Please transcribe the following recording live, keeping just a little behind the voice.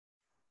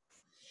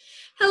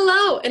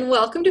Hello, and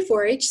welcome to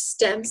 4-H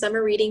STEM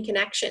Summer Reading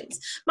Connections.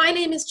 My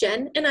name is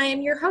Jen, and I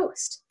am your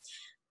host.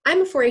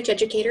 I'm a 4-H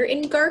educator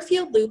in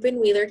Garfield, Loop, and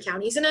Wheeler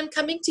counties, and I'm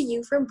coming to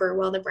you from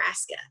Burwell,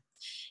 Nebraska.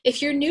 If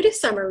you're new to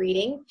summer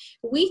reading,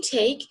 we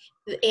take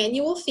the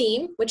annual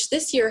theme, which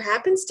this year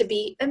happens to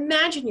be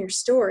Imagine Your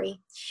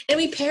Story, and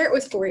we pair it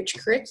with 4-H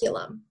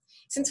curriculum.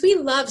 Since we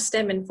love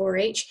STEM and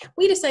 4-H,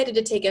 we decided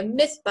to take a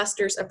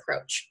Mythbusters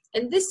approach,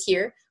 and this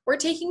year we're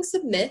taking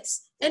some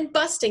myths and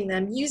busting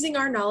them using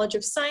our knowledge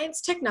of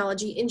science,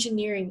 technology,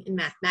 engineering, and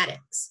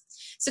mathematics.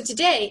 So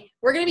today,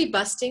 we're going to be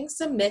busting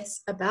some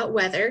myths about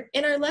weather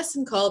in our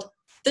lesson called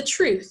The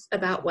Truth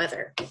About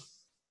Weather.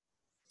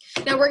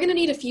 Now, we're going to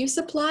need a few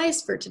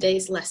supplies for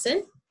today's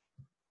lesson,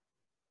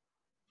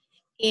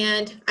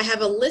 and I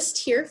have a list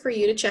here for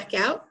you to check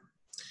out.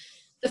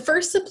 The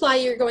first supply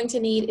you're going to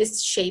need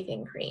is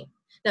shaving cream.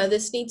 Now,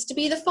 this needs to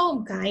be the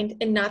foam kind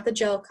and not the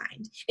gel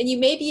kind, and you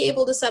may be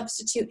able to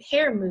substitute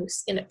hair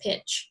mousse in a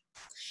pinch.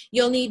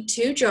 You'll need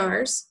 2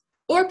 jars,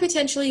 or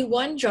potentially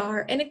 1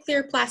 jar and a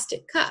clear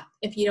plastic cup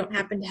if you don't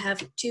happen to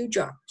have 2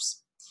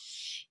 jars.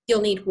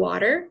 You'll need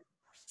water,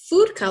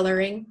 food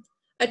coloring,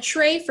 a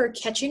tray for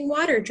catching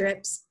water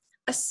drips,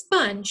 a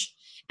sponge,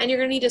 and you're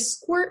going to need a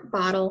squirt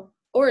bottle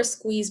or a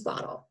squeeze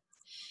bottle.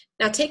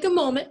 Now take a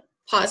moment,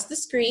 pause the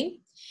screen,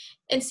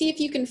 and see if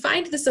you can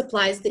find the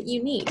supplies that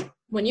you need.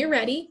 When you're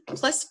ready,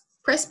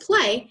 press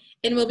play,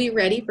 and we'll be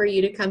ready for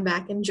you to come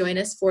back and join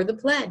us for the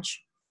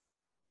pledge.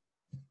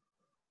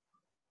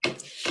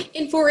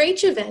 In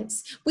 4-H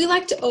events, we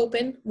like to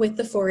open with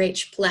the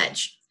 4-H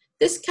pledge.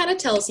 This kind of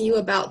tells you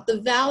about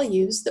the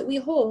values that we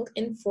hold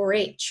in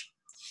 4-H.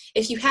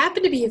 If you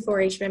happen to be a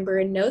 4-H member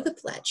and know the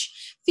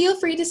pledge, feel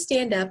free to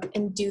stand up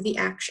and do the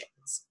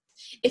actions.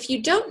 If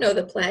you don't know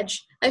the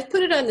pledge, I've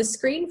put it on the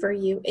screen for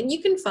you, and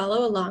you can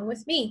follow along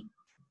with me.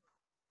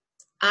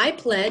 I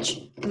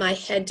pledge my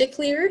head to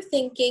clearer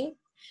thinking,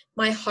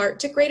 my heart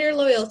to greater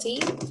loyalty,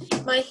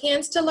 my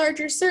hands to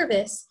larger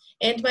service,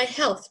 and my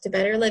health to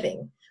better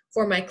living,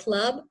 for my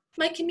club,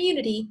 my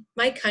community,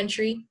 my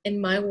country,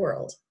 and my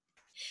world.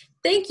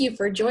 Thank you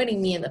for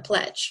joining me in the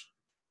pledge.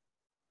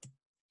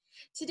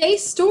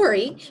 Today's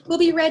story will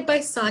be read by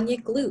Sonia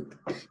Gloop.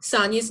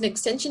 Sonia is an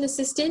extension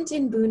assistant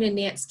in Boone and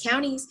Nance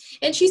counties,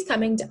 and she's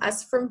coming to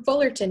us from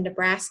Fullerton,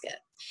 Nebraska.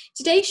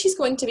 Today she's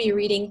going to be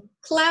reading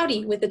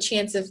Cloudy with a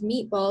Chance of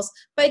Meatballs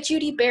by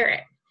Judy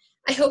Barrett.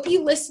 I hope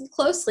you listen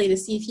closely to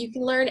see if you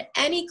can learn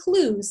any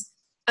clues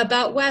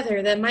about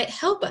weather that might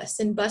help us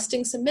in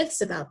busting some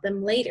myths about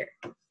them later.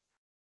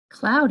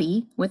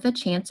 Cloudy with a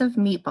Chance of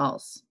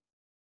Meatballs.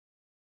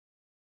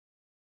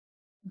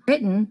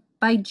 Written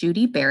by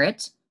Judy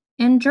Barrett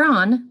and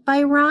drawn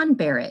by Ron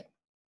Barrett.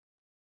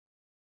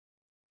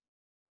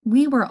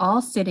 We were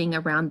all sitting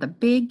around the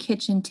big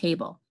kitchen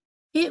table.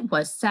 It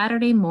was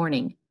Saturday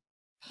morning,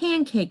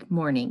 pancake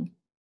morning.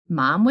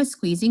 Mom was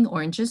squeezing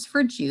oranges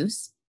for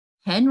juice.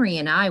 Henry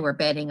and I were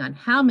betting on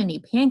how many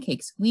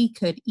pancakes we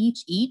could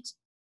each eat,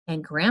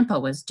 and Grandpa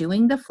was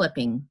doing the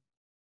flipping.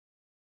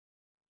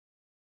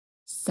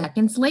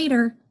 Seconds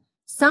later,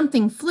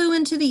 something flew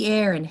into the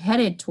air and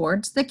headed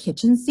towards the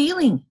kitchen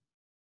ceiling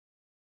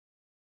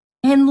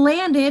and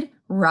landed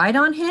right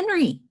on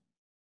Henry.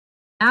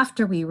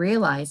 After we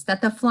realized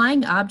that the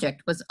flying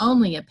object was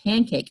only a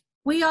pancake,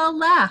 we all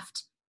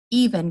laughed,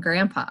 even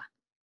Grandpa.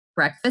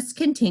 Breakfast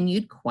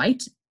continued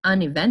quite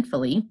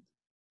uneventfully.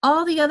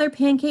 All the other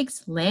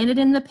pancakes landed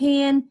in the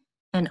pan,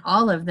 and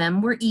all of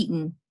them were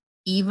eaten,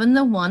 even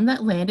the one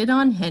that landed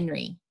on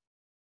Henry.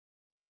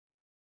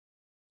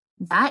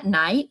 That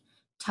night,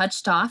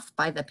 touched off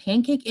by the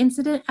pancake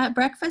incident at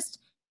breakfast,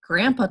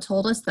 Grandpa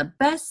told us the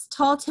best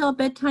tall tale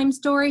bedtime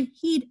story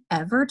he'd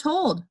ever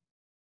told.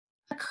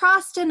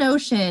 Across an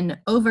ocean,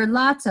 over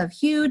lots of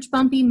huge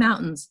bumpy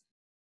mountains,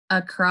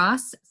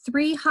 across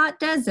 3 hot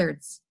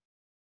deserts,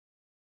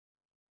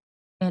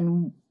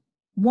 and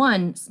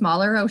 1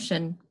 smaller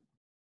ocean,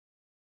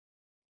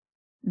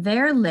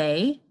 there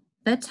lay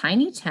the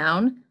tiny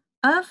town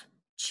of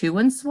Chew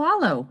and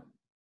Swallow.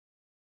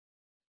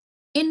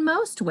 In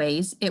most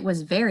ways, it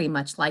was very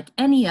much like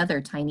any other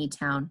tiny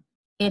town.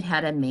 It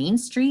had a main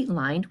street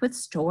lined with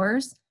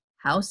stores,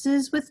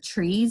 houses with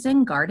trees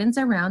and gardens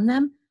around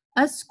them,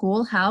 a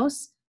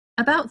schoolhouse,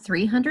 about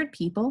 300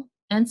 people,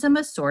 and some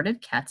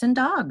assorted cats and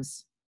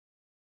dogs.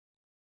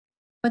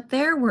 But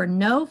there were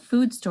no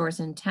food stores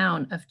in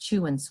town of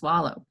Chew and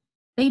Swallow.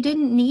 They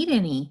didn't need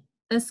any.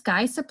 The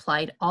sky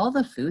supplied all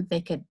the food they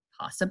could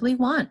possibly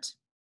want.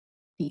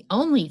 The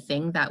only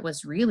thing that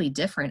was really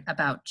different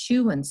about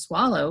Chew and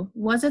Swallow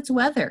was its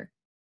weather.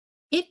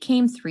 It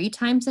came 3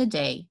 times a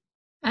day,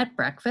 at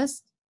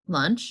breakfast,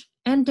 lunch,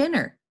 and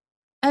dinner.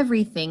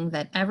 Everything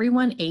that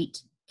everyone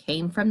ate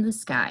came from the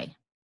sky.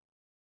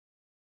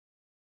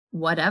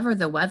 Whatever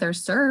the weather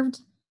served,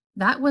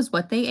 that was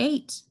what they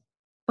ate.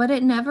 But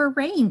it never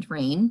rained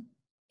rain,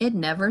 it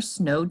never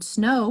snowed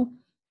snow,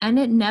 and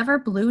it never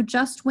blew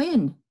just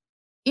wind.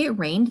 It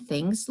rained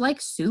things like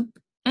soup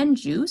and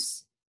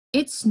juice.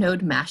 It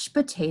snowed mashed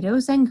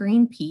potatoes and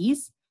green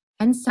peas,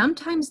 and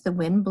sometimes the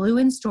wind blew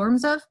in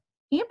storms of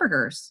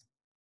hamburgers.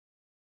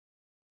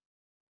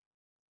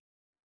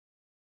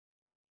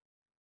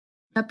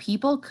 The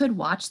people could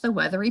watch the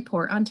weather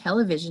report on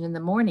television in the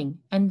morning,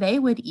 and they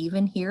would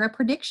even hear a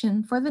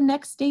prediction for the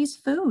next day's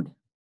food.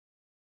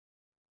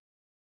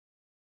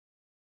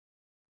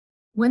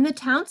 When the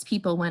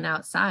townspeople went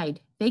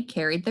outside, they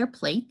carried their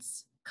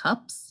plates,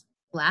 cups,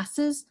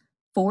 glasses,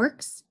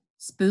 forks,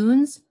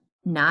 spoons,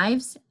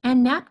 knives,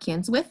 and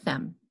napkins with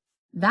them.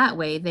 That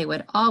way, they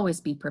would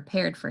always be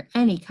prepared for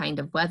any kind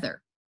of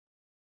weather.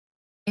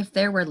 If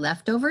there were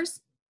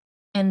leftovers,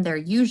 and there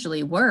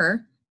usually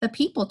were, the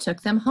people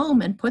took them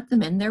home and put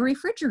them in their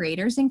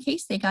refrigerators in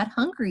case they got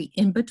hungry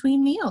in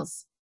between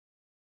meals.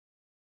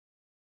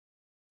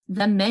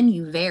 The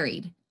menu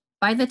varied.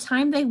 By the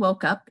time they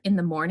woke up in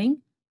the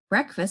morning,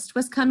 breakfast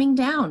was coming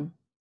down.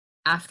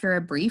 After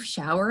a brief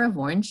shower of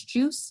orange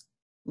juice,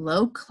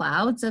 low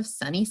clouds of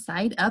sunny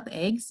side up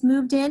eggs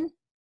moved in,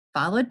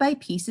 followed by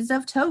pieces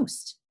of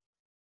toast.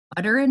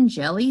 Butter and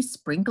jelly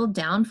sprinkled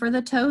down for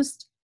the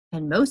toast,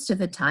 and most of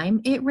the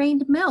time it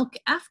rained milk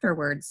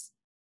afterwards.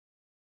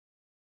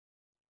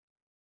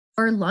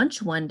 For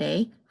lunch one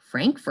day,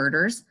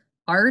 Frankfurters,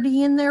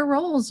 already in their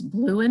rolls,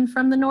 blew in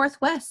from the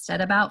northwest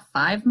at about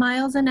 5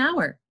 miles an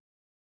hour.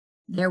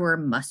 There were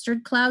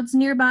mustard clouds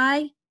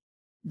nearby.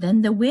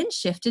 Then the wind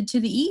shifted to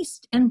the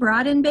east and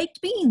brought in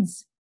baked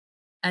beans.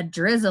 A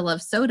drizzle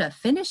of soda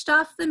finished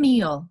off the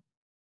meal.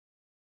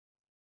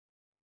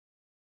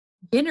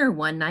 Dinner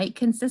one night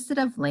consisted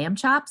of lamb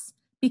chops,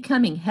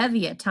 becoming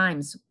heavy at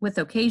times with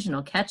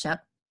occasional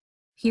ketchup.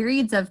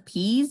 Periods of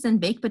peas and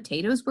baked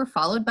potatoes were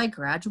followed by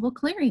gradual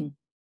clearing,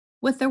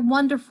 with a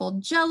wonderful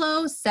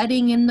jello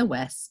setting in the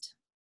west.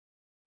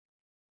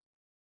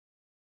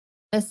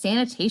 The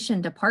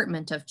sanitation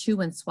department of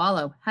Chew and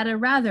Swallow had a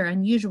rather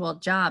unusual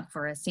job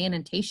for a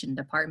sanitation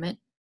department.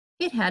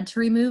 It had to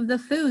remove the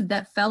food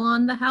that fell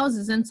on the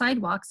houses and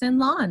sidewalks and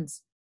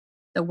lawns.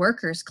 The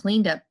workers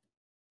cleaned up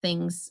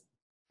things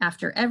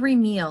after every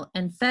meal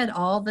and fed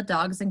all the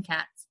dogs and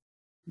cats.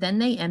 Then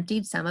they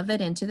emptied some of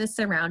it into the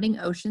surrounding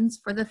oceans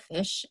for the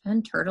fish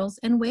and turtles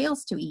and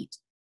whales to eat.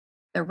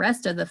 The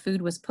rest of the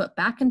food was put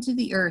back into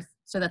the earth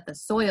so that the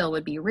soil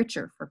would be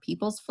richer for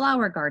people's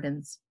flower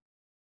gardens.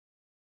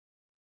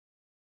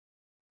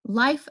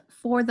 Life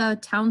for the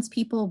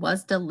townspeople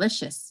was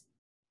delicious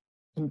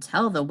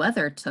until the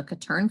weather took a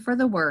turn for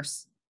the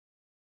worse.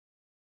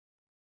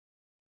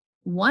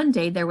 One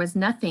day there was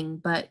nothing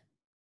but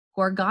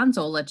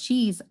gorgonzola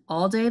cheese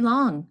all day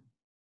long.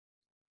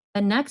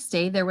 The next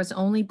day there was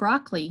only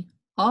broccoli,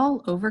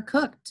 all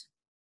overcooked.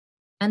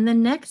 And the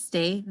next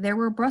day there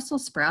were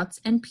Brussels sprouts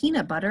and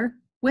peanut butter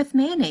with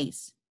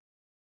mayonnaise.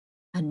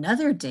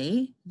 Another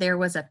day there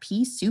was a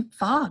pea soup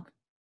fog.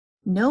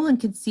 No one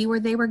could see where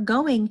they were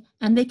going,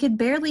 and they could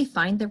barely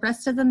find the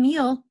rest of the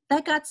meal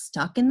that got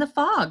stuck in the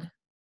fog.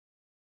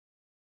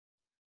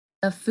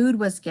 The food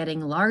was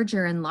getting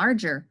larger and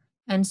larger,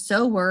 and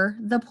so were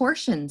the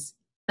portions.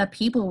 The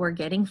people were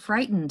getting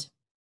frightened.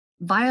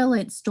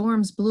 Violent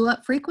storms blew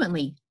up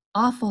frequently.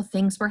 Awful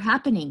things were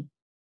happening.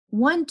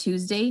 One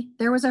Tuesday,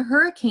 there was a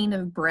hurricane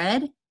of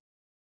bread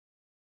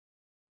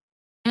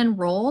and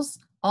rolls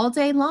all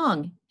day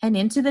long and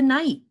into the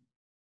night.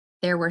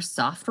 There were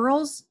soft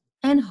rolls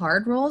and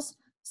hard rolls,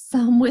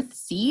 some with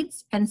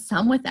seeds and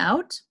some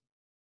without.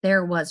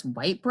 There was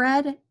white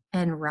bread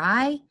and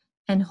rye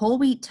and whole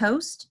wheat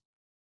toast.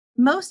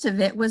 Most of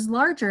it was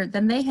larger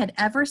than they had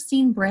ever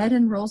seen bread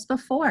and rolls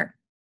before.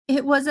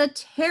 It was a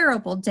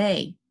terrible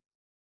day.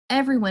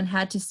 Everyone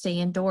had to stay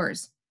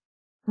indoors.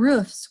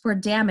 Roofs were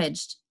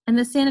damaged, and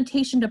the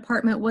sanitation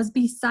department was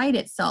beside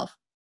itself.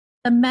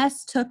 The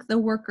mess took the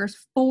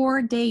workers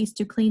 4 days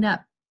to clean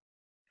up,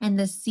 and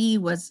the sea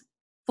was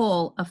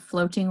full of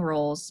floating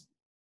rolls.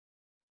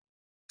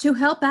 To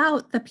help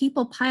out, the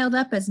people piled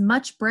up as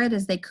much bread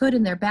as they could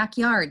in their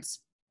backyards.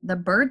 The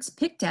birds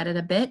picked at it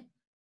a bit,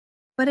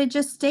 but it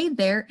just stayed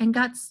there and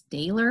got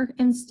staler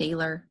and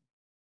staler.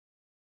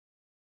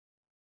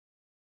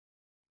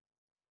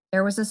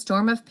 There was a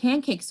storm of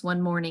pancakes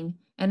one morning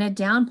and a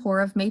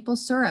downpour of maple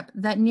syrup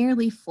that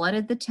nearly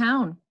flooded the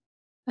town.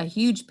 A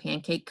huge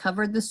pancake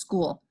covered the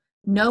school.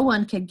 No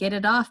one could get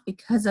it off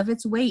because of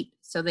its weight,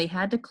 so they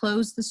had to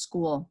close the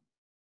school.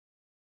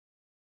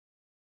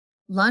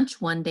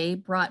 Lunch one day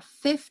brought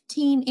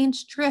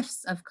 15-inch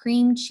drifts of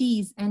cream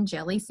cheese and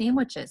jelly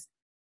sandwiches.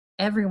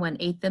 Everyone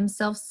ate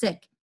themselves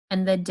sick,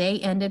 and the day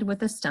ended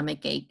with a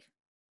stomach ache.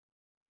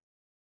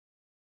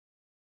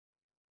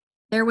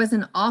 There was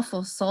an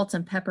awful salt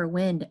and pepper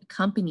wind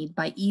accompanied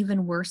by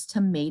even worse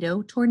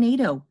tomato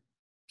tornado.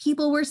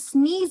 People were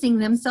sneezing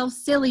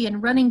themselves silly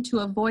and running to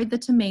avoid the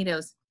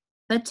tomatoes.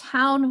 The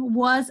town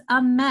was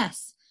a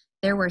mess.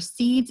 There were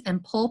seeds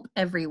and pulp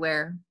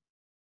everywhere.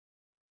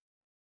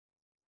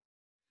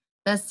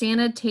 The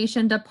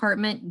sanitation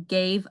department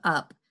gave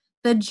up.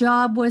 The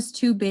job was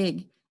too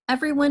big.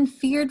 Everyone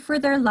feared for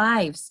their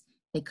lives.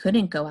 They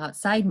couldn't go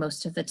outside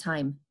most of the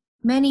time.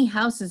 Many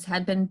houses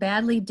had been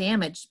badly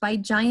damaged by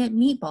giant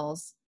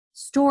meatballs.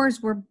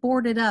 Stores were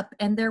boarded up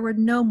and there were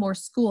no more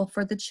school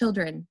for the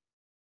children.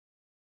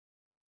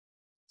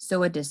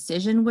 So a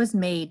decision was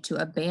made to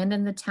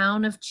abandon the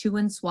town of Chew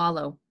and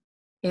Swallow.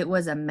 It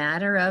was a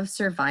matter of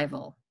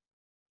survival.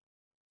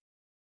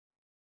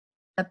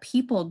 The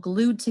people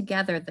glued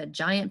together the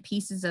giant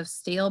pieces of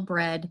stale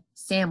bread,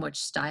 sandwich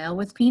style,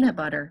 with peanut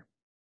butter,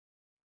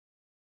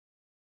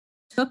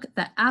 took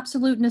the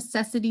absolute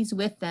necessities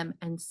with them,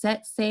 and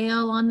set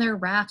sail on their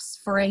rafts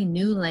for a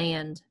new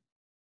land.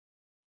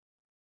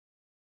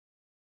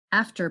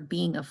 After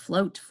being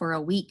afloat for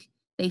a week,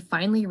 they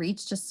finally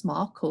reached a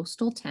small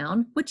coastal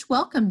town which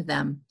welcomed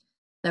them.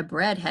 The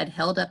bread had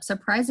held up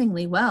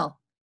surprisingly well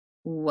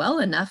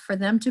enough for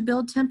them to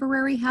build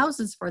temporary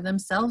houses for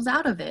themselves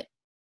out of it.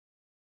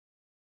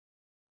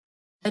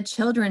 The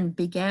children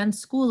began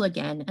school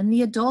again, and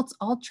the adults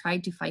all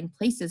tried to find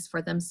places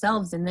for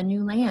themselves in the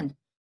new land.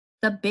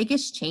 The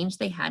biggest change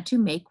they had to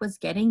make was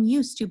getting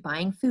used to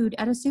buying food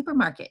at a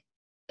supermarket.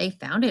 They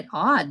found it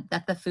odd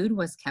that the food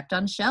was kept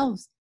on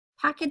shelves,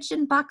 packaged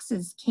in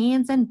boxes,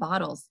 cans, and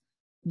bottles.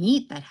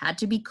 Meat that had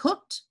to be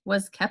cooked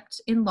was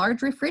kept in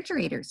large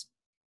refrigerators.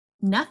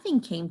 Nothing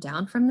came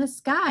down from the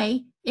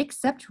sky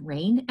except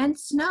rain and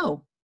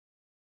snow.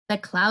 The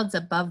clouds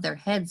above their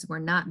heads were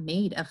not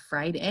made of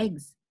fried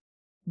eggs.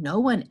 No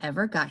one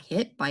ever got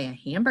hit by a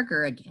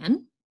hamburger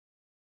again.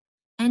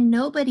 And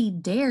nobody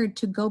dared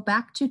to go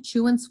back to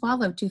Chew and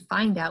Swallow to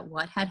find out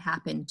what had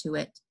happened to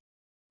it.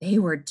 They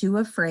were too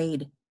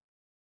afraid.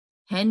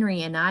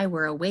 Henry and I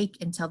were awake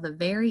until the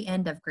very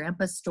end of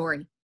Grandpa's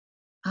story.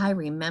 I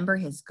remember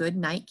his good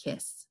night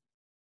kiss.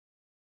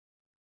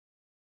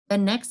 The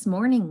next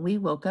morning, we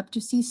woke up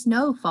to see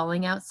snow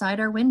falling outside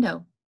our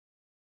window.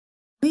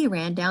 We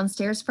ran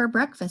downstairs for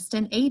breakfast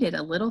and ate it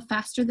a little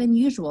faster than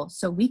usual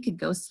so we could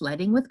go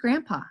sledding with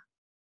Grandpa.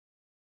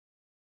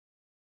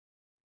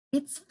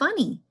 It's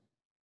funny,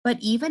 but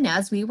even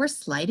as we were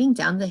sliding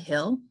down the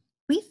hill,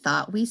 we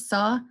thought we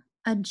saw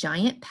a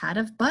giant pat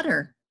of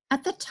butter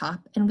at the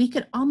top, and we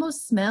could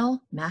almost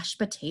smell mashed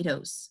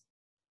potatoes.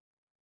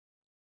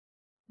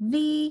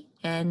 The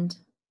end.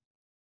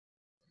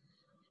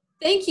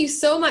 Thank you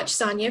so much,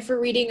 Sonia, for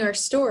reading our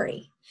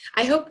story.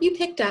 I hope you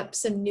picked up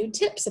some new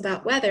tips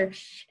about weather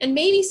and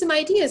maybe some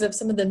ideas of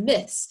some of the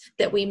myths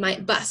that we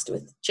might bust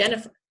with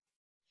Jennifer.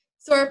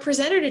 So our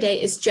presenter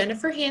today is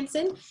Jennifer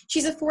Hansen.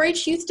 She's a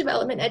 4-H youth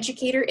development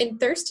educator in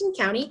Thurston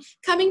County,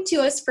 coming to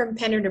us from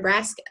Penner,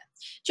 Nebraska.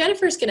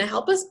 Jennifer's going to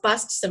help us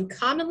bust some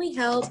commonly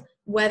held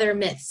weather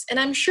myths, and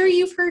I'm sure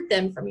you've heard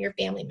them from your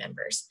family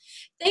members.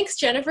 Thanks,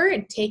 Jennifer,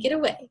 and take it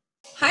away.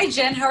 Hi,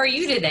 Jen. How are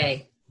you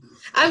today?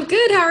 I'm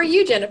good. How are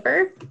you,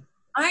 Jennifer?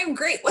 I'm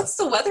great. What's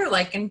the weather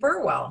like in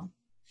Burwell?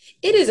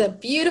 It is a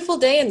beautiful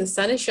day and the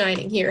sun is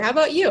shining here. How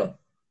about you?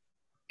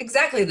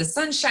 Exactly. The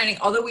sun's shining,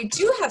 although we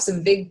do have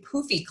some big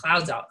poofy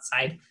clouds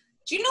outside.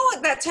 Do you know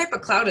what that type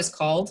of cloud is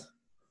called?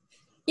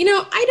 You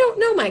know, I don't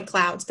know my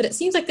clouds, but it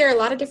seems like there are a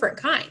lot of different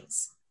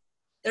kinds.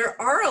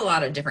 There are a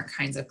lot of different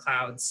kinds of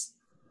clouds.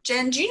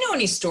 Jen, do you know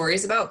any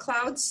stories about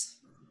clouds?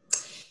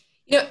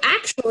 You know,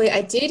 actually,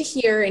 I did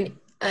hear in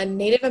a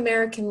Native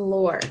American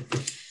lore.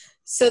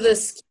 So the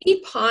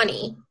Skinny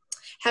Pawnee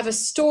have a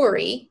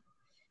story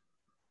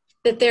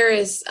that there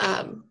is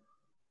a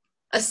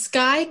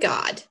sky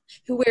god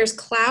who wears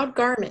cloud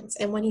garments,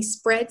 and when he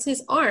spreads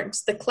his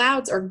arms, the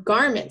clouds or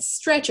garments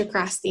stretch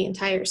across the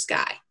entire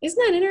sky.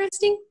 Isn't that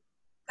interesting?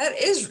 That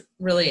is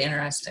really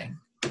interesting.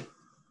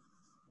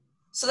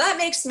 So that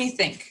makes me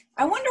think,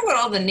 I wonder what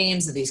all the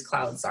names of these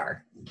clouds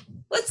are.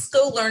 Let's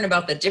go learn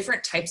about the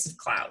different types of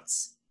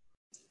clouds.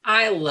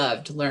 I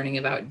loved learning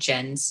about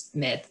Jen's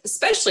myth,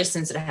 especially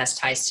since it has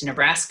ties to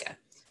Nebraska.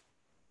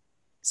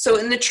 So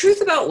in the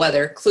Truth About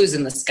Weather, Clues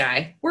in the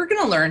Sky, we're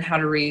going to learn how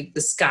to read the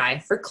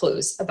sky for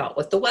clues about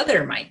what the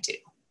weather might do.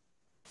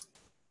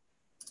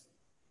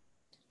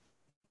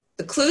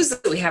 The clues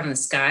that we have in the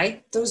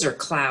sky, those are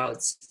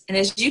clouds. And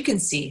as you can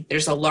see,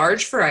 there's a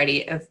large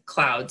variety of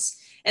clouds,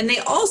 and they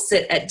all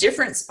sit at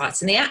different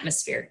spots in the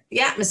atmosphere.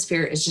 The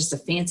atmosphere is just a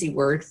fancy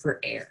word for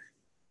air.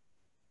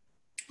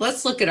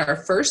 Let's look at our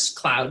first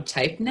cloud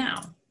type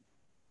now.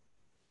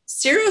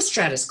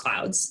 Cirrostratus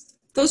clouds.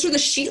 Those are the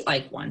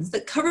sheet-like ones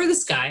that cover the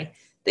sky.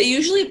 They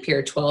usually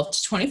appear 12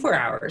 to 24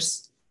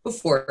 hours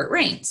before it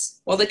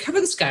rains. While they cover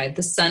the sky,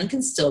 the sun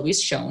can still be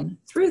shown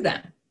through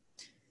them.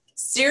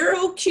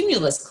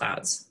 Cirrocumulus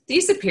clouds.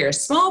 These appear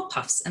as small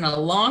puffs in a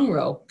long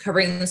row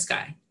covering the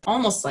sky,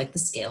 almost like the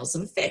scales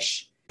of a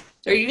fish.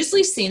 They're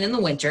usually seen in the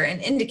winter and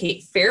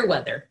indicate fair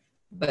weather,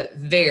 but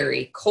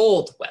very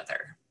cold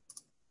weather.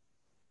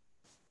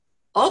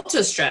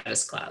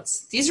 Altostratus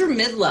clouds. These are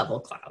mid-level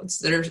clouds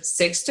that are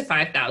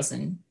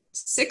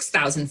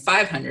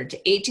 6,500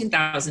 to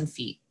 18,000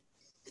 feet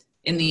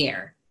in the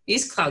air.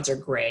 These clouds are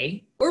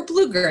gray or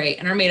blue-gray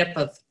and are made up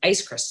of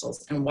ice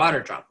crystals and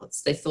water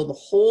droplets. They fill the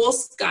whole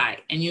sky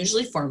and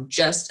usually form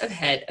just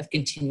ahead of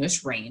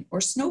continuous rain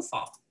or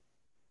snowfall.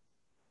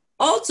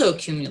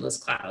 Altocumulus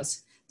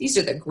clouds. These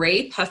are the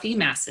gray, puffy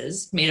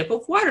masses made up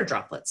of water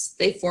droplets.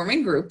 They form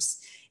in groups,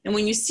 and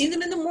when you see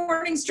them in the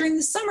mornings during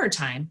the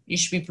summertime, you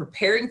should be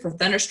preparing for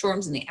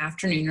thunderstorms in the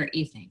afternoon or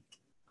evening.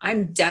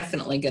 I'm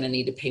definitely going to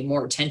need to pay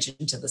more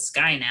attention to the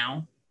sky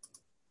now.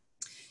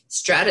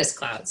 Stratus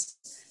clouds.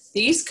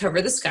 These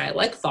cover the sky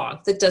like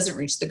fog that doesn't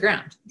reach the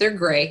ground. They're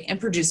gray and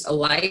produce a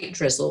light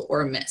drizzle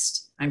or a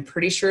mist. I'm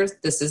pretty sure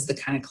this is the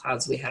kind of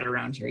clouds we had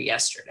around here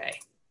yesterday.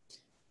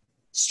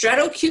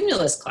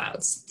 Stratocumulus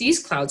clouds.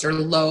 These clouds are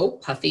low,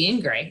 puffy,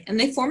 and gray, and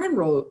they form in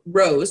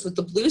rows with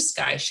the blue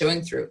sky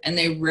showing through, and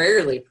they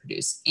rarely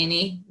produce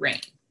any rain.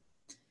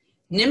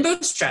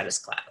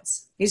 Nimbostratus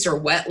clouds. These are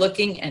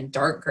wet-looking and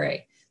dark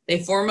gray.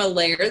 They form a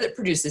layer that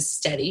produces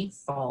steady,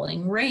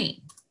 falling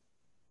rain.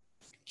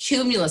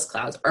 Cumulus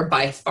clouds are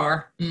by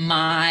far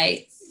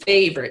my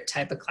favorite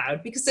type of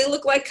cloud because they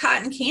look like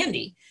cotton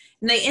candy,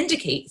 and they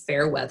indicate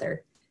fair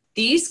weather.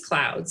 These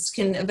clouds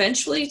can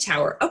eventually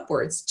tower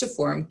upwards to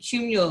form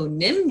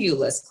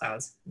cumulonimbulus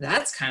clouds.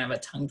 That's kind of a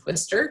tongue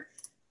twister.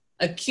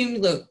 A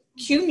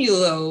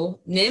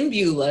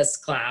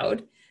cumulonimbulus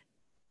cloud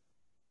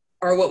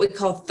are what we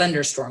call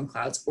thunderstorm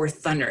clouds or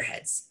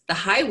thunderheads. The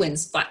high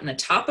winds flatten the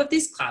top of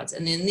these clouds,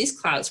 and then these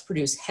clouds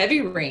produce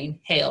heavy rain,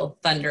 hail,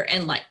 thunder,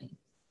 and lightning.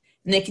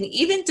 And they can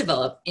even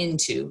develop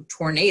into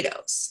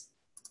tornadoes.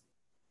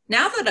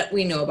 Now that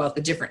we know about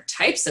the different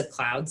types of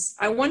clouds,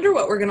 I wonder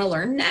what we're going to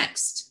learn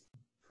next.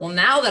 Well,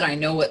 now that I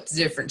know what the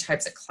different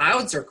types of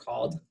clouds are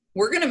called,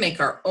 we're going to make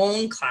our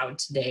own cloud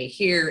today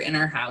here in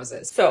our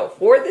houses. So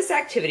for this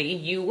activity,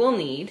 you will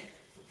need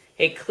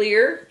a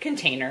clear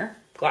container,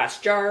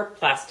 glass jar,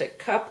 plastic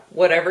cup,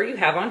 whatever you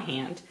have on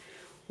hand,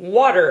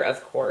 water,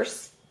 of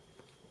course,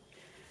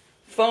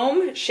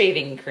 foam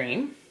shaving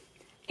cream,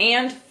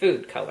 and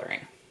food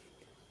coloring.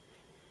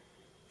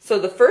 So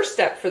the first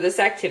step for this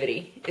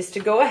activity is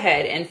to go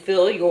ahead and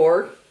fill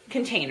your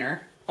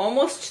container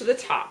almost to the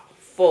top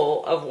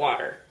full of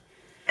water.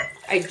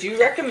 I do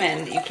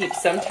recommend that you keep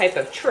some type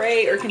of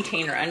tray or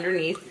container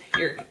underneath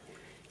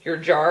your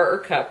jar or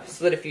cup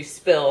so that if you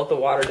spill, the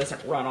water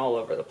doesn't run all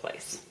over the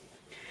place.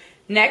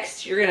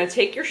 Next, you're going to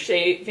take your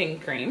shaving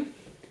cream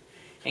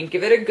and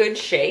give it a good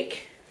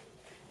shake.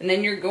 And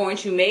then you're going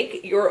to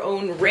make your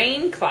own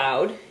rain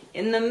cloud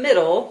in the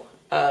middle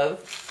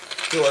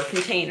of your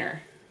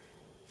container.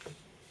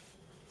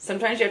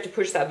 Sometimes you have to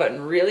push that button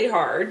really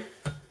hard.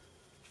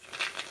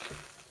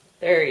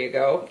 There you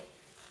go.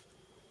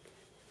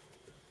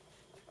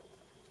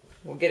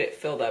 We'll get it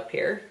filled up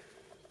here.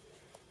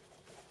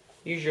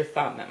 Use your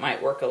thumb, that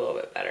might work a little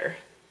bit better.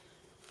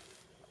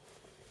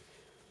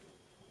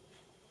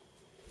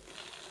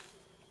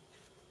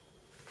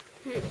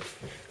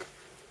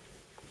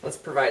 Let's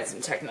provide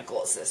some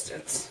technical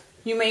assistance.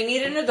 You may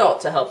need an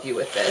adult to help you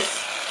with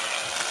this.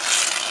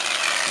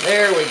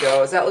 There we go.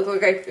 Does that look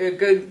like a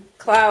good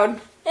cloud?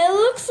 It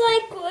looks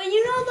like,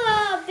 you know,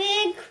 the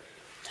big,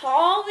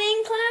 tall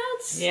rain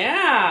clouds?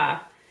 Yeah.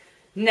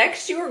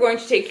 Next, you are going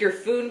to take your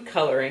food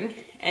coloring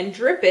and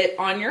drip it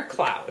on your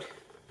cloud.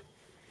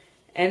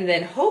 And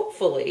then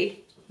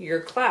hopefully your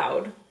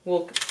cloud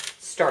will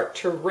start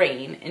to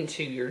rain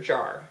into your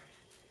jar.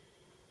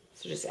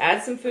 So just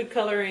add some food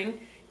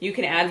coloring. You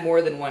can add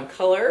more than one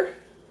color.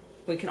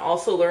 We can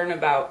also learn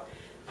about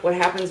what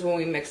happens when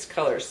we mix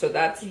colors. So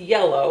that's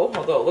yellow,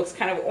 although it looks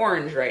kind of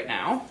orange right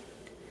now.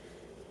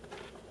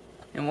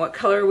 And what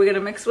color are we going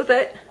to mix with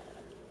it?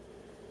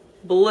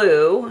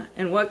 Blue.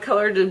 And what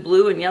color did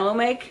blue and yellow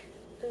make?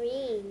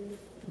 Green.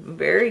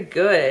 Very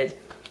good.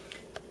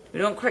 We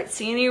don't quite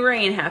see any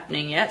rain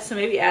happening yet, so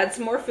maybe add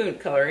some more food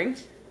coloring.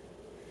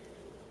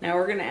 Now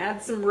we're going to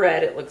add some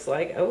red, it looks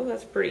like. Oh,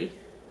 that's pretty.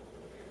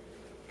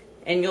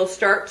 And you'll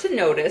start to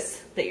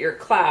notice that your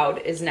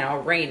cloud is now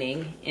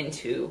raining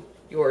into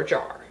your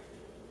jar.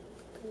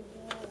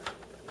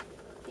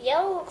 The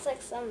yellow looks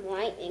like some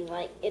lightning,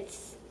 like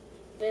it's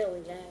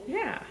really low.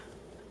 Yeah.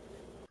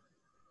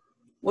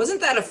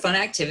 Wasn't that a fun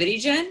activity,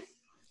 Jen?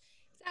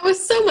 That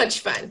was so much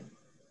fun.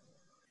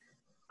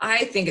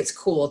 I think it's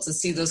cool to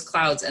see those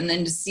clouds and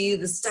then to see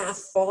the stuff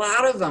fall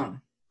out of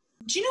them.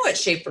 Do you know what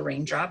shape a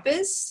raindrop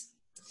is?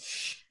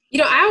 You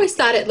know, I always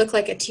thought it looked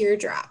like a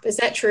teardrop. Is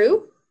that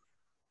true?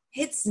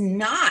 It's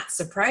not,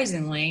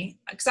 surprisingly,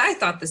 because I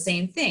thought the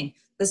same thing.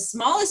 The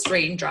smallest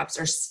raindrops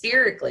are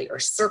spherically or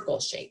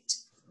circle-shaped.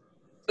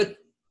 But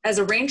as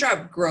a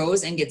raindrop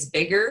grows and gets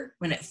bigger,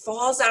 when it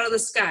falls out of the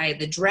sky,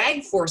 the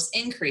drag force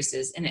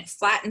increases and it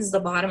flattens the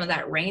bottom of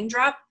that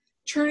raindrop,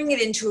 turning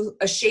it into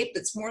a shape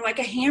that's more like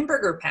a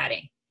hamburger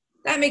patty.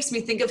 That makes me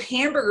think of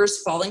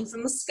hamburgers falling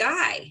from the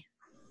sky.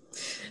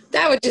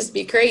 That would just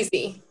be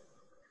crazy.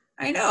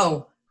 I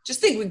know. Just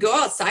think we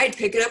go outside,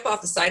 pick it up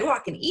off the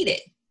sidewalk, and eat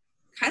it.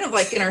 Kind of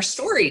like in our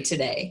story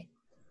today.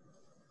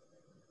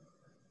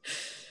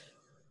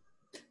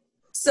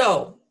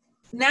 So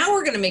now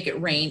we're going to make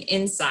it rain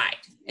inside.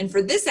 And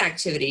for this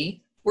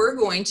activity, we're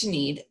going to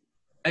need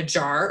a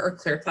jar or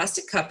clear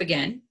plastic cup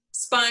again,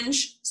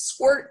 sponge,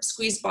 squirt,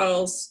 squeeze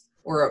bottles,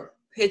 or a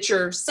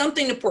pitcher,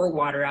 something to pour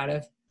water out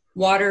of,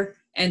 water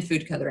and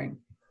food coloring.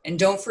 And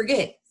don't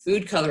forget,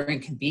 food coloring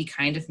can be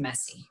kind of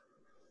messy.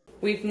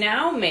 We've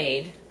now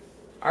made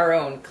our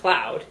own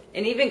cloud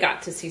and even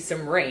got to see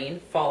some rain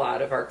fall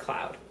out of our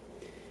cloud.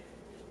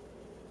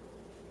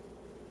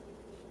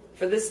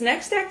 For this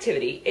next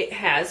activity, it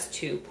has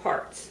two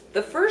parts.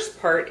 The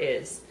first part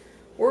is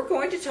we're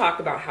going to talk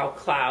about how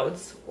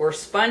clouds, or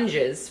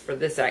sponges for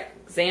this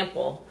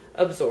example,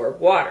 absorb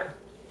water.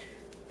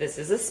 This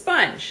is a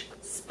sponge.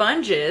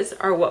 Sponges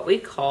are what we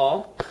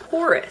call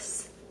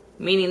porous,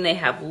 meaning they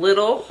have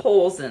little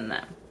holes in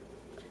them.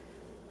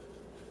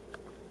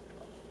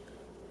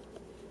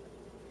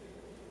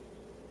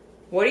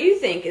 What do you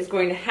think is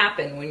going to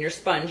happen when your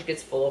sponge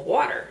gets full of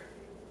water?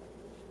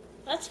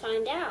 Let's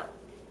find out.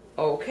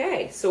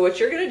 Okay, so what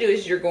you're going to do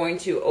is you're going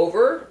to,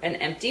 over an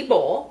empty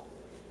bowl,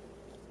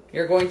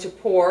 you're going to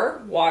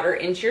pour water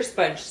into your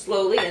sponge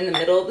slowly in the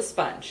middle of the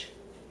sponge.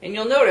 And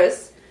you'll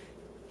notice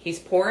he's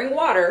pouring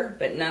water,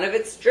 but none of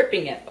it's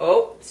dripping it.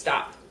 Oh,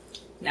 stop.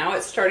 Now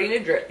it's starting to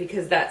drip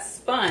because that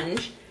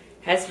sponge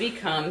has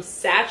become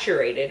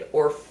saturated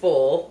or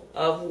full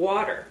of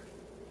water.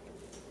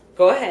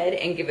 Go ahead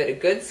and give it a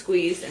good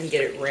squeeze and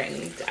get it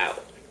wringed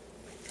out.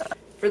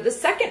 For the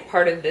second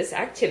part of this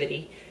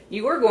activity,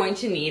 you are going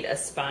to need a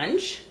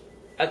sponge,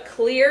 a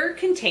clear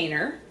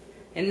container,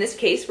 in this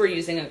case we're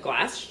using a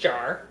glass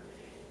jar,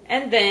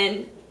 and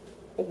then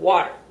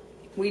water.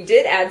 We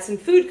did add some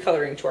food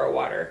coloring to our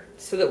water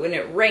so that when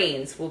it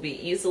rains, we'll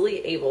be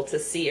easily able to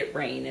see it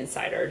rain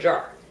inside our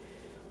jar.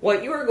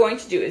 What you are going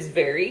to do is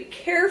very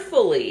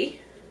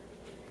carefully,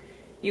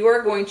 you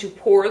are going to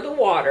pour the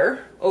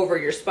water over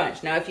your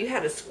sponge. Now, if you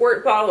had a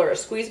squirt bottle or a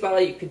squeeze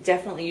bottle, you could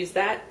definitely use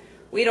that.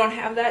 We don't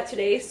have that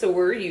today, so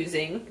we're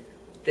using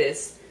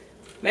this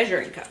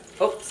measuring cup.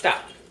 Oh,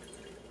 stop.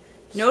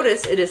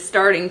 Notice it is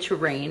starting to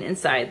rain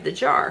inside the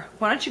jar.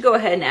 Why don't you go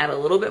ahead and add a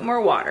little bit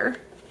more water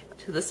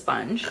to the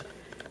sponge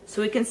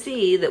so we can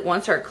see that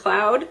once our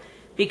cloud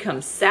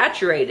becomes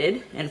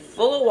saturated and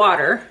full of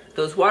water,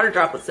 those water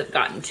droplets have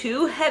gotten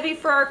too heavy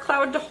for our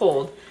cloud to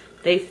hold,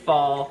 they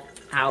fall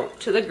out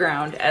to the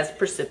ground as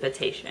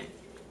precipitation.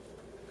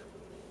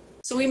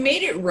 So we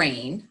made it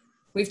rain.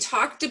 We've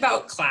talked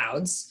about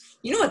clouds.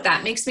 You know what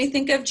that makes me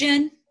think of,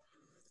 Jen?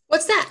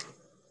 What's that?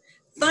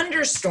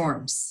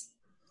 Thunderstorms.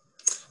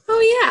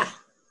 Oh, yeah.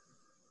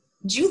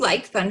 Do you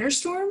like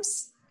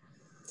thunderstorms?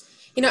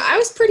 You know, I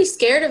was pretty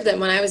scared of them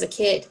when I was a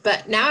kid,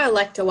 but now I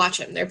like to watch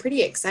them. They're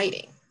pretty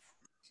exciting.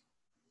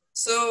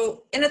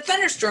 So in a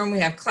thunderstorm, we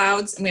have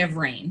clouds and we have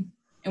rain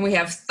and we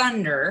have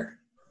thunder.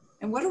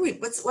 And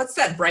what's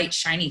that bright,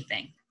 shiny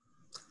thing?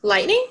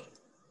 Lightning?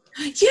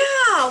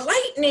 Yeah,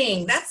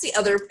 lightning. That's the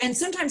other, and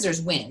sometimes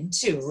there's wind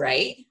too,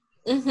 right?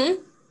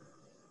 Mm-hmm.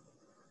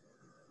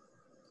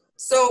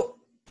 So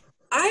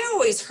I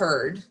always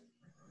heard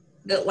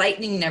that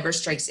lightning never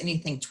strikes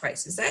anything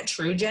twice. Is that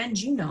true, Jen?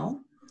 Do you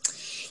know?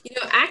 You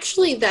know,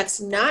 actually,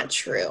 that's not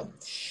true.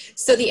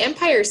 So the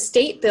Empire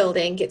State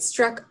Building gets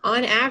struck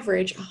on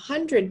average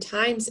 100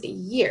 times a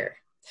year.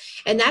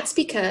 And that's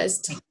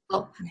because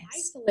tall,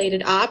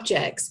 isolated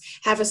objects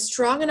have a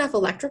strong enough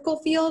electrical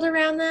field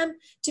around them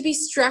to be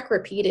struck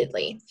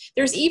repeatedly.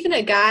 There's even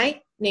a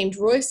guy named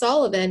Roy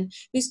Sullivan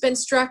who's been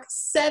struck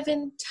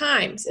 7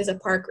 times as a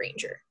park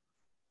ranger.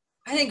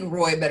 I think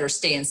Roy better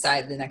stay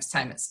inside the next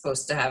time it's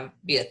supposed to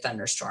be a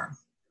thunderstorm.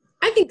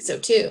 I think so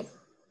too.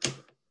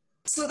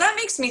 So that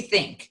makes me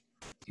think.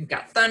 You've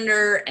got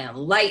thunder and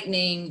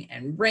lightning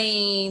and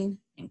rain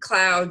and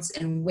clouds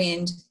and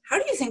wind. How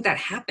do you think that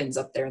happens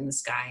up there in the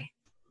sky?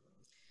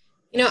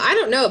 You know, I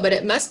don't know, but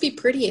it must be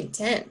pretty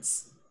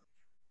intense.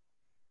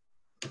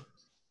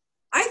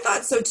 I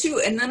thought so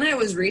too. And then I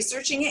was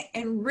researching it,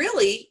 and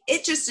really,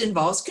 it just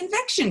involves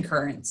convection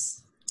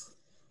currents.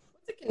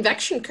 What's a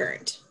convection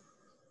current?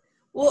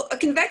 Well, a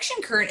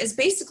convection current is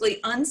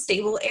basically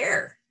unstable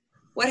air.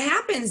 What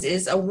happens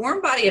is a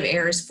warm body of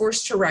air is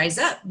forced to rise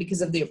up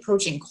because of the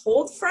approaching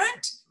cold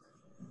front.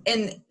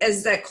 And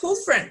as that cold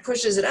front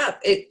pushes it up,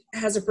 it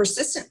has a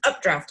persistent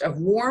updraft of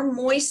warm,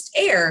 moist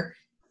air.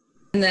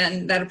 And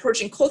then that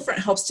approaching cold front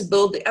helps to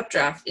build the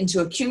updraft into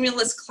a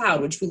cumulus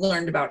cloud, which we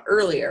learned about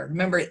earlier.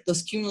 Remember,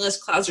 those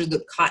cumulus clouds are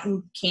the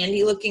cotton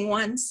candy looking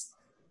ones?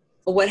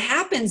 But what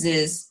happens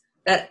is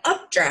that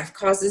updraft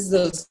causes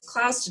those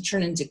clouds to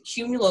turn into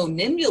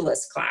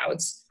cumulonimbulus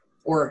clouds,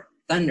 or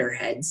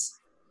thunderheads,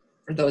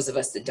 for those of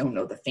us that don't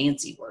know the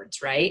fancy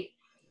words, right?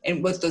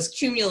 And what those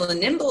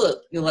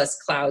cumulonimbulus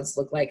clouds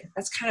look like,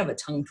 that's kind of a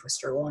tongue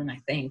twister one, I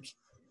think.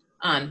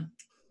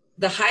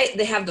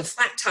 They have the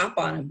flat top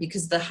on them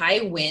because the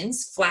high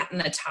winds flatten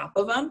the top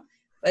of them,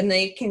 and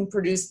they can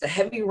produce the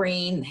heavy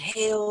rain, the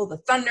hail, the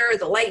thunder,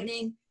 the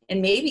lightning,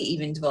 and maybe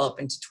even develop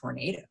into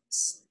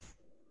tornadoes.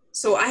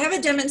 So I have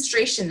a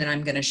demonstration that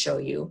I'm going to show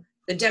you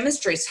that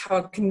demonstrates how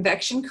a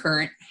convection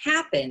current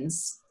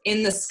happens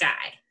in the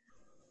sky.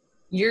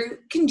 You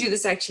can do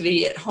this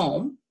activity at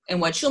home, and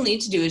what you'll need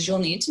to do is you'll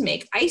need to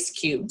make ice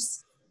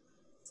cubes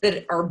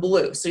that are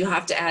blue. So you'll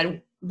have to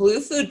add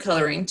blue food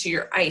coloring to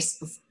your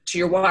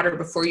water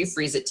before you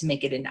freeze it to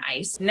make it into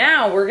ice.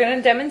 Now we're going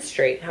to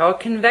demonstrate how a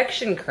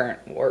convection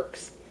current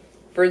works.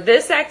 For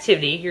this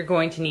activity, you're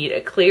going to need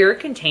a clear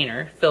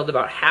container filled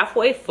about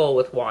halfway full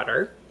with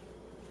water.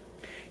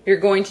 You're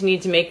going to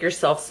need to make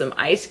yourself some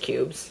ice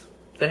cubes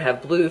that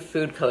have blue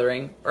food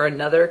coloring or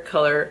another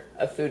color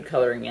of food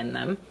coloring in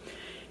them.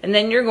 And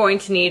then you're going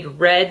to need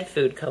red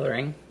food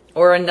coloring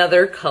or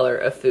another color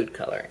of food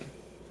coloring.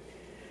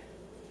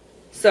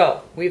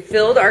 So we've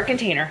filled our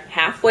container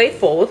halfway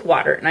full with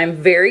water, and I'm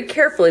very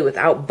carefully,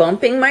 without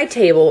bumping my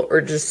table or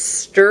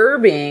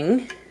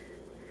disturbing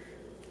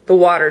the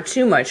water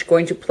too much,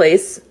 going to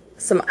place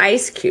some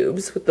ice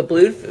cubes with the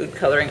blue food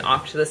coloring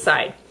off to the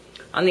side.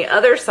 On the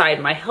other side,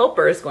 my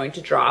helper is going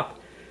to drop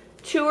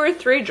 2 or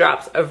 3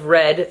 drops of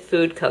red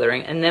food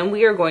coloring, and then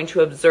we are going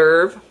to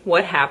observe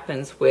what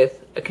happens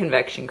with a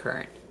convection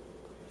current.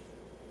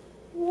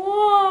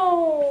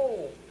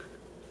 Whoa!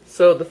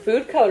 So the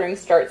food coloring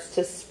starts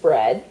to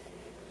spread,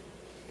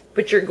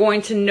 but you're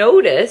going to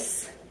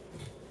notice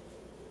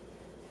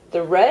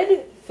the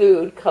red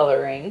food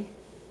coloring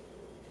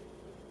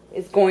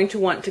is going to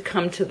want to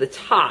come to the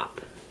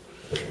top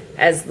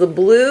as the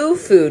blue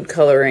food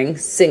coloring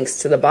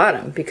sinks to the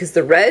bottom, because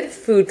the red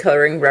food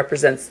coloring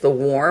represents the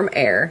warm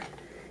air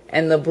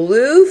and the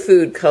blue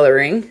food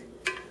coloring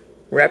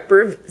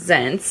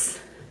represents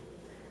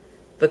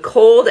the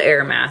cold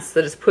air mass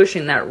that is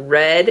pushing that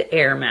red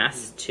air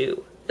mass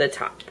to the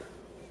top.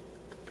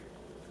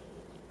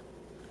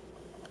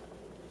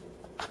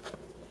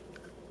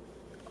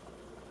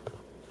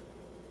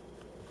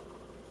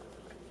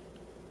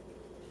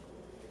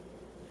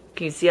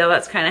 Can you see how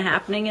that's kind of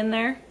happening in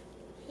there?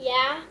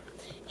 Yeah.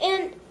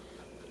 And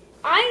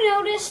I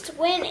noticed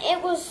when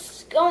it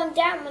was going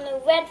down, when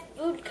the red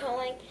food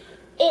coloring,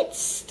 it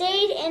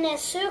stayed in a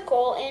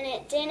circle and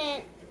it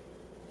didn't,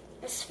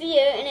 a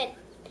sphere, and it,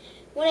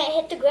 when it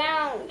hit the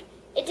ground,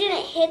 it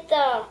didn't hit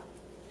the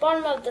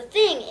bottom of the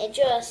thing, it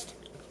just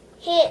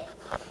hit.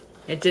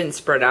 It didn't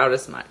spread out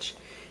as much.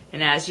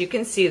 And as you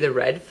can see, the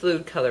red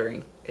food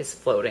coloring is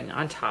floating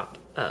on top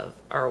of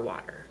our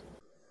water.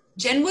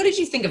 Jen, what did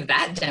you think of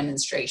that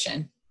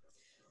demonstration?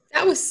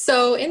 That was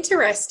so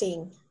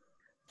interesting.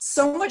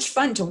 So much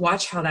fun to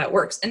watch how that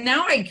works. And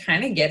now I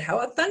kind of get how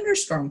a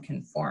thunderstorm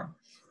can form.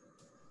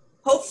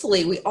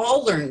 Hopefully, we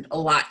all learned a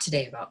lot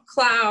today about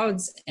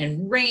clouds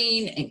and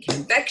rain and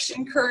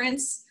convection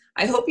currents.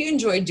 I hope you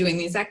enjoyed doing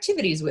these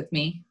activities with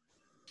me.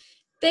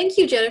 Thank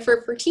you,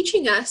 Jennifer, for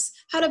teaching us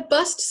how to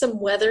bust some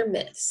weather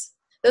myths.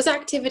 Those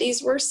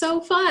activities were so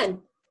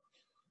fun.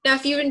 Now,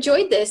 if you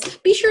enjoyed this,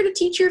 be sure to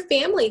teach your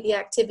family the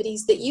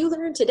activities that you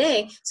learned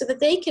today so that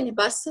they can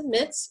bust some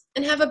myths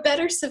and have a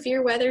better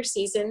severe weather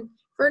season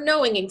for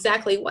knowing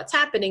exactly what's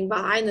happening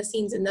behind the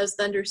scenes in those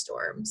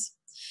thunderstorms.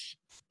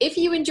 If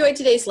you enjoyed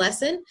today's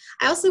lesson,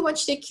 I also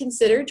want you to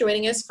consider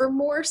joining us for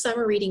more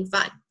summer reading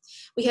fun.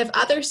 We have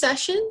other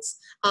sessions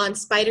on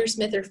Spiders,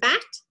 Myth or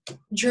Fact,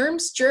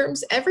 Germs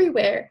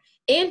Everywhere,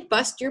 and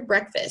Bust Your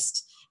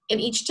Breakfast. And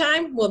each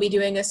time we'll be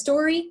doing a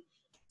story,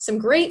 some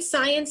great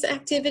science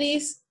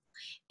activities,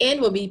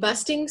 and we'll be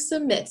busting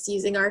some myths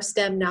using our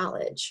STEM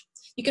knowledge.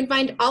 You can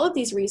find all of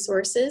these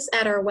resources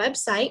at our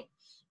website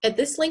at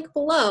this link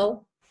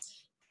below.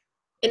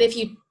 And if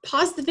you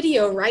pause the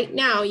video right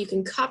now, you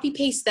can copy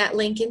paste that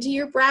link into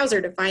your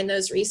browser to find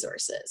those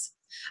resources.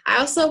 I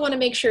also want to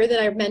make sure that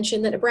I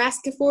mention that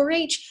Nebraska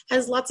 4-H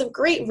has lots of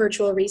great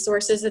virtual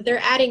resources that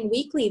they're adding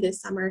weekly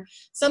this summer.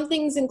 Some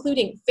things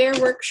including fair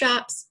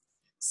workshops,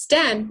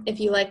 STEM, if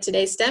you like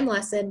today's STEM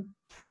lesson,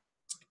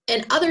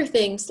 and other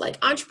things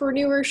like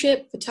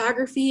entrepreneurship,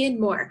 photography, and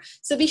more.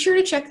 So be sure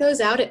to check those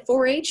out at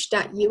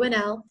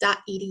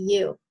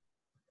 4h.unl.edu.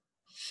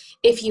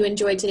 If you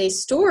enjoyed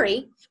today's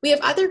story, we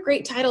have other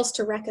great titles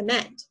to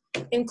recommend,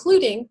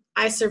 including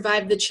I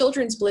Survived the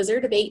Children's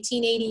Blizzard of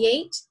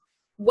 1888,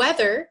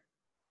 Weather,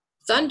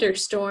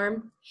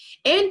 Thunderstorm,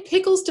 and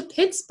Pickles to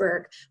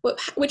Pittsburgh,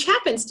 which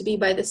happens to be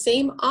by the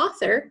same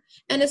author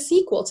and a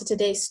sequel to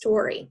today's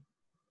story.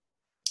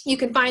 You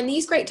can find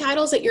these great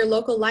titles at your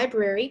local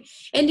library,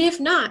 and if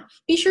not,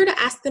 be sure to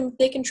ask them if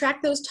they can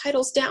track those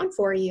titles down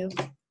for you.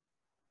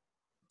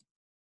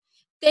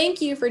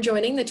 Thank you for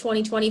joining the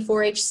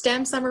 2024-H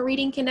STEM Summer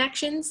Reading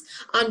Connections.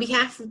 On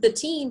behalf of the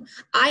team,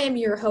 I am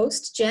your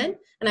host, Jen,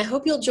 and I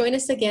hope you'll join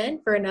us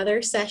again for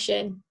another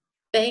session.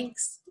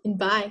 Thanks, and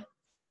bye.